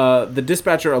 the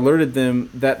dispatcher alerted them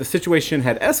that the situation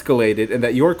had escalated and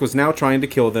that York was now trying to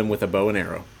kill them with a bow and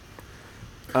arrow.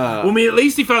 Well, I mean, at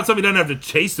least he found something he doesn't have to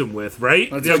chase him with,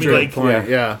 right? That's I a mean, good like, point.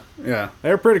 Yeah. They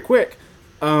were pretty quick.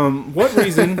 What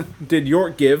reason did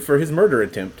York give for his murder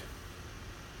attempt?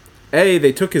 A,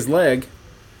 they took his leg.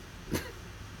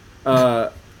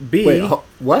 B, Wait,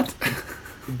 what?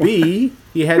 B,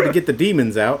 he had to get the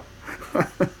demons out.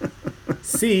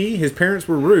 C, his parents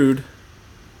were rude.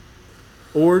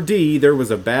 Or D, there was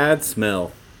a bad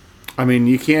smell. I mean,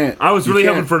 you can't. I was you really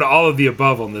can't- hoping for all of the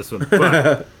above on this one.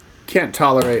 But Can't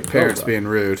tolerate parents being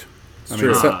rude. I mean,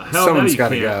 true. Hell no, someone's you got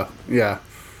to can't. go. Yeah.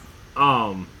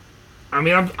 I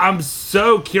mean, I'm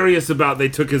so curious about they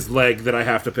took his leg that I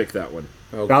have to pick that one.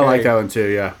 Okay. I like that one too.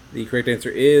 Yeah. The correct answer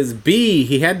is B.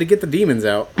 He had to get the demons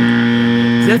out.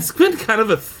 That's been kind of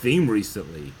a theme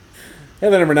recently.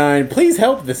 Headline number 9. Please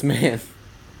help this man.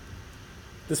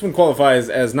 This one qualifies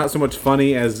as not so much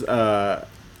funny as The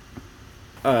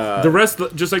rest,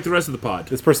 just like the rest of the pod.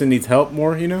 this person needs help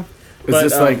more, you know? Is But,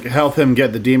 this like help him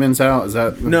get the demons out? Is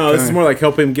that No, this is more like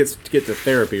help him get to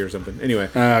therapy or something. Anyway,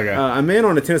 Okay. a man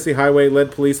on a Tennessee highway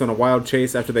led police on a wild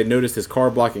chase after they noticed his car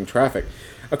blocking traffic.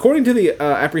 According to the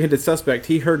apprehended suspect,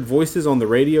 he heard voices on the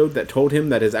radio that told him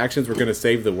that his actions were going to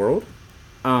save the world.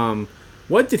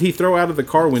 What did he throw out of the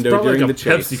car window Probably during like the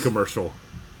a chase? Pepsi commercial.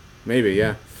 Maybe,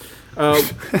 yeah. I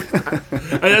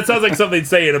mean, that sounds like something they'd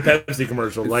say in a Pepsi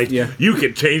commercial. Like, Yeah. you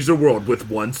can change the world with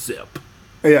one sip.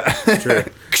 Yeah. True.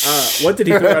 What did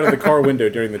he throw out of the car window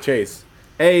during the chase?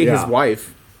 A, Yeah. his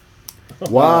wife.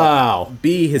 Wow.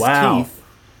 B, his Wow. teeth.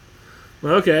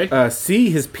 Okay. C,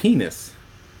 his penis.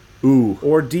 Ooh.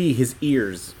 Or D, his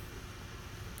ears.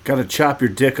 Gotta chop your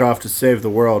dick off to save the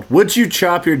world. Would you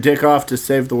chop your dick off to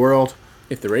save the world?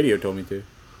 If the radio told me to.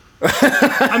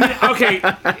 I mean, okay,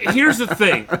 here's the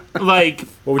thing. Like,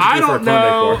 What would you I do for a don't Klondike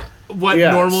know what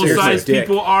Yeah, normal seriously, sized dick.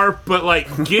 people are, but like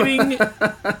getting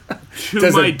to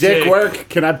Does my a dick work?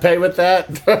 Can I pay with that?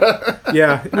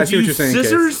 Yeah, I see what Use you're saying, Case.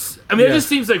 scissors? I mean, Yeah. it just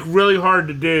seems like really hard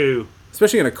to do.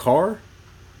 Especially in a car.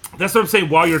 That's what I'm saying.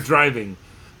 While you're driving,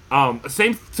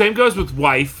 same goes with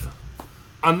wife,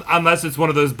 unless it's one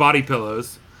of those body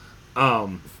pillows.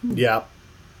 Yeah.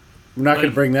 I'm not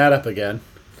gonna bring that up again.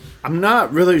 I'm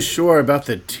not really sure about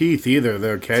the teeth either,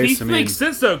 though, Case. Teeth I mean, makes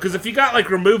sense though, because if you got like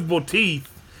removable teeth,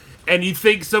 and you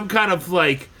think some kind of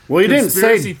like well, you didn't say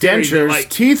conspiracy theory that, dentures. like,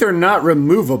 Teeth are not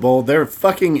removable. They're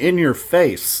fucking in your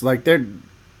face. Like they're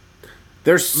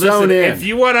sewn listen, in. if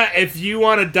you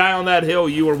wanna die on that hill,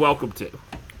 you are welcome to.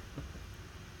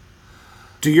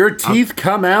 Do your teeth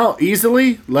come out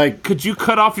easily? Like, Could you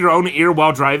cut off your own ear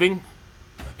while driving?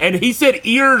 And he said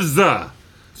ears.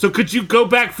 So could you go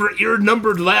back for ear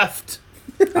number left?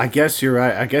 I guess you're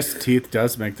right. I guess teeth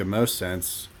does make the most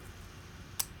sense.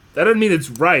 That doesn't mean it's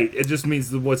right. It just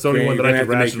means what's the only You're one that gonna I have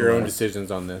can to make your own rationalize.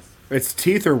 decisions on this. It's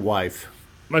teeth or wife.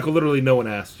 Michael, literally no one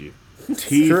asked you.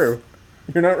 Teeth. True.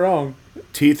 You're not wrong.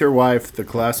 Teeth or wife? The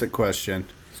classic question.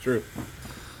 It's true.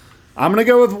 I'm gonna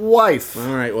go with wife.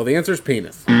 All right. Well, the answer is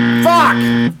penis.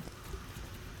 Fuck.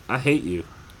 I hate you.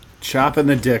 Chopping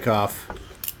the dick off.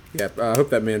 Yep. I hope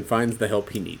that man finds the help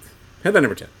he needs. Headline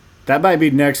number 10. That might be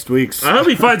next week's. I hope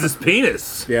he finds his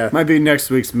penis. Yeah. Might be next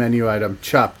week's menu item.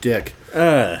 Chop dick.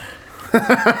 Headline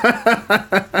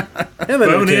number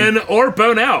Bone 10. in or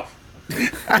bone out. You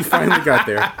finally got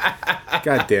there.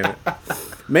 God damn it.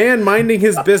 Man minding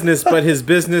his business, but his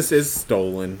business is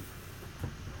stolen.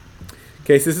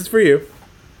 Case, this is for you.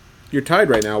 You're tied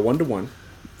right now, 1-1.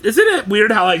 Isn't it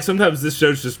weird how like sometimes this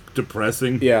show's just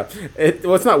depressing? Yeah.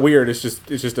 Well, it's not weird. It's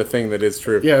just a thing that is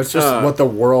true. Yeah, it's just what the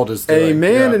world is doing. A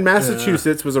man Yeah. in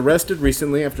Massachusetts was arrested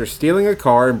recently after stealing a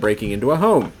car and breaking into a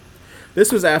home.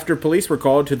 This was after police were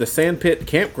called to the Sandpit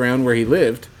campground where he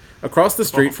lived, across the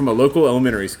street from a local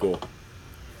elementary school.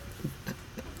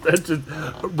 That's just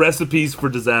recipes for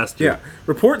disaster. Yeah.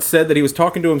 Reports said that he was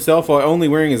talking to himself while only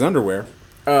wearing his underwear.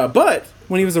 But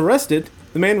when he was arrested,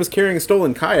 the man was carrying a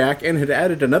stolen kayak and had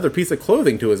added another piece of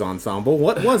clothing to his ensemble.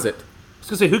 What was it? I was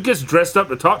gonna say, who gets dressed up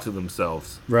to talk to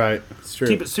themselves? Right. It's true.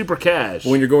 Keep it super cash.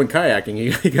 When you're going kayaking,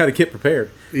 you got to get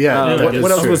prepared. Yeah. that is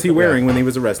What else true. was he wearing when he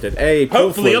was arrested? A. Pool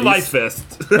Hopefully a floaties. life vest.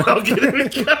 I'll get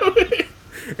him going.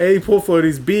 A. Pool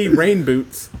floaties. B. Rain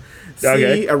boots. C.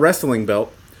 Okay. A wrestling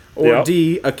belt. Or Yep.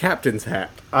 D. A captain's hat.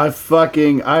 I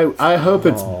hope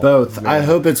it's both. I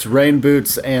hope it's rain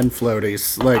boots and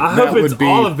floaties. Like I that hope it's would be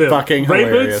all of them. fucking Rain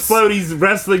hilarious. boots, floaties,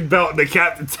 wrestling belt, and the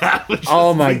captain's hat. which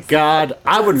Oh is my amazing. god,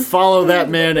 I would follow that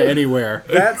man anywhere.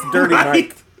 That's Dirty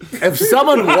Mike. If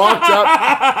someone walked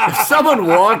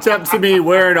up to me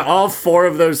wearing all four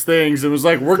of those things and was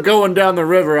like, "We're going down the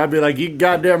river," I'd be like, "You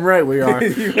goddamn right we are."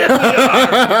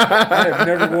 I have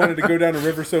never wanted to go down a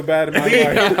river so bad in my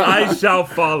life. I shall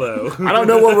follow. I don't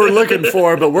know what we're looking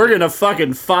for, but we're gonna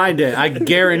fucking find it. I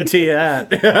guarantee that.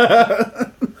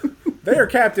 There,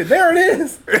 Captain. There it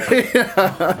is.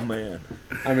 Oh, man.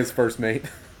 I'm his first mate.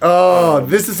 Oh,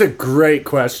 this is a great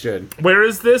question. Where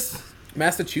is this?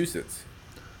 Massachusetts.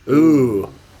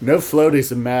 Ooh, no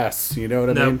floaties in mass. You know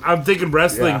what I No, mean? I'm thinking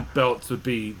wrestling Yeah. belts would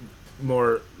be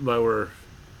more lower.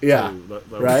 Yeah. Lower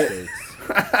Right? stakes.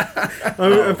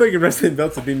 I'm thinking wrestling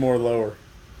belts would be more lower.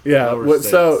 Yeah. Lower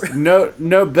So stakes.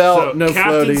 no belt, So no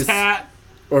captain's floaties, hat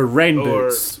or rain or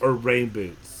boots. rain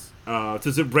boots.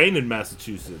 Does it rain in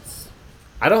Massachusetts?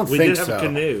 I don't We think did have so. a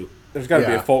canoe. There's got to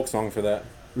be Yeah. a folk song for that.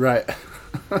 Right.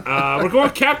 We're going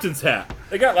captain's hat.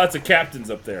 They got lots of captains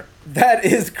up there. That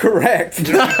is correct.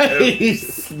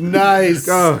 Nice.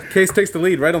 Oh, Case takes the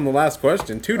lead right on the last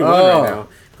question. 2-1 right now.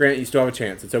 Grant, you still have a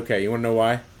chance. It's okay. You want to know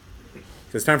why?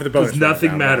 'Cause it's time for the bonus. 'Cause nothing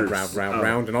round, matters.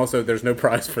 Round, and also there's no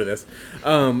prize for this.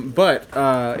 But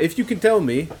if you can tell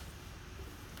me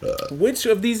which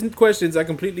of these questions I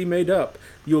completely made up,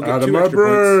 you'll get Out of 2 my extra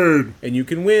points, brain. and you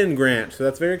can win, Grant. So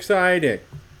that's very exciting.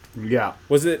 Yeah.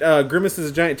 Was it Grimace is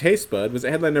a Giant Taste Bud? Was it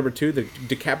headline number 2, The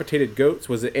Decapitated Goats?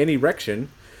 Was it An Erection?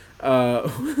 Was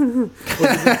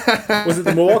it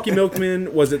the Milwaukee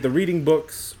Milkman? Was it the Reading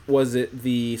Books? Was it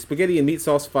the Spaghetti and Meat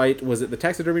Sauce Fight? Was it the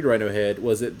Taxidermied Rhino Head?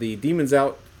 Was it the Demons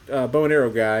Out Bow and Arrow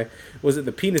Guy? Was it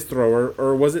the Penis Thrower?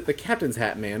 Or was it the Captain's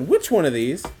Hat Man? Which one of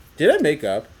these did I make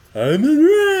up? I'm a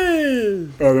red.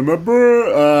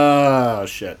 Oh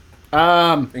shit.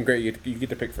 And great, you get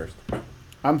to pick first.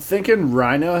 I'm thinking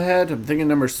Rhino Head. I'm thinking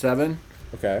number 7.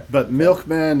 Okay. But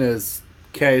Milkman is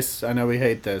Case. I know we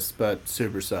hate this, but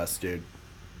super sus, dude.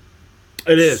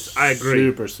 It is. I agree.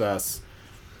 Super sus.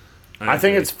 I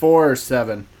think agree. it's 4 or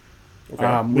 7.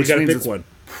 Okay. We Which gotta means pick it's one.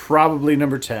 probably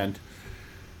number 10.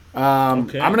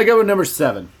 Okay. I'm gonna go with number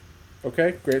 7.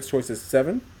 Okay. Grant's choice is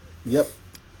 7. Yep.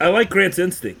 I like Grant's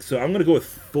instinct, so I'm gonna go with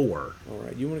 4. All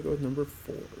right. You want to go with number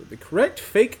 4. The correct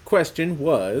fake question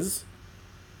was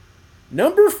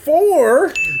number 4.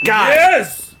 God.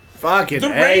 Yes! Fucking The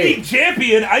A. reigning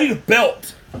champion. I need a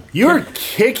belt. You're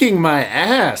kicking my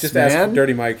ass, Just man. ask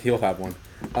Dirty Mike. He'll have one.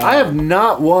 I have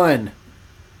not won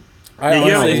I Yeah,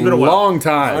 honestly, it's been a while. long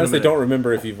time. honestly don't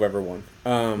remember if you've ever won.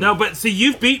 No, but see,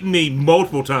 you've beaten me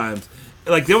multiple times.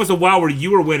 Like, there was a while where you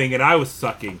were winning and I was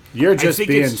sucking. You're I just think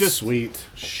being it's just, sweet.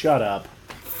 Shut up.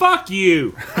 Fuck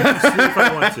you. I can swear if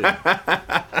I want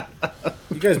to.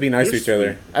 You guys be nice to You're each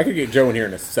other. I could get Joe in here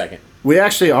in a second. We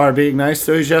actually are being nice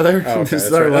to each other. Oh, okay, This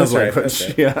is that's our right, that's love right, language.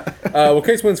 that's Yeah. Well,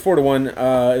 Case wins 4-1.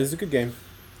 It was a good game.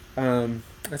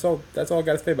 That's all I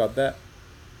got to say about that.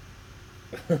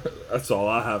 That's all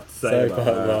I have to say about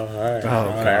that.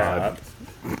 Oh, God.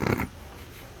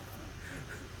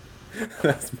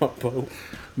 That's my boat.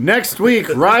 Next week,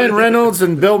 Ryan Reynolds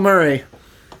and Bill Murray.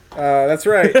 That's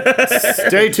right.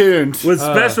 Stay tuned. With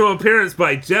special appearance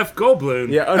by Jeff Goldblum.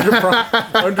 Yeah,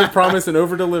 under promise and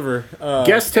over deliver.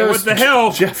 Guest And host what the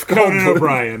hell, Jeff Conan Goldblum.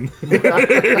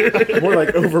 O'Brien. More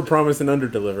like over promise and under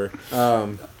deliver.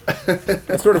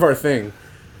 That's sort of our thing.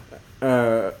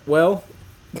 Well,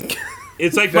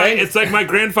 It's like my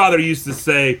grandfather used to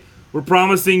say, "We're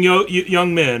promising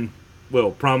young men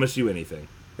will promise you anything."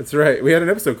 that's right. We had an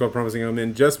episode called Promising Young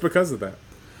Men just because of that.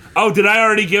 Oh, did I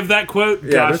already give that quote?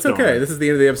 Yeah, Gosh but it's okay. darn. This is the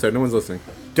end of the episode. No one's listening.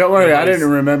 Don't worry, I Nice. didn't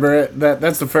remember it.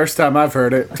 That's the first time I've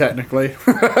heard it, technically.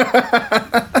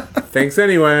 Thanks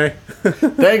anyway.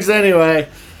 Thanks anyway.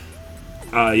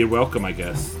 You're welcome, I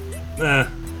guess.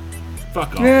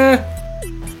 Fuck off.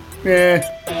 Yeah.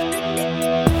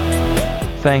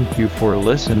 Thank you for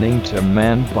listening to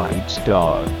Man Bites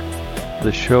Dog.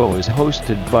 The show is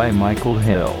hosted by Michael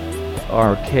Hill,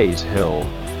 R. Case Hill,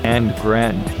 and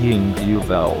Grant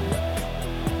Hingeveld.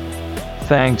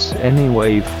 Thanks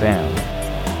anyway, fam.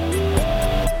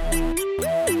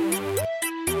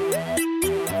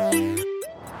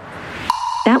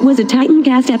 That was a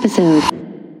Titancast episode.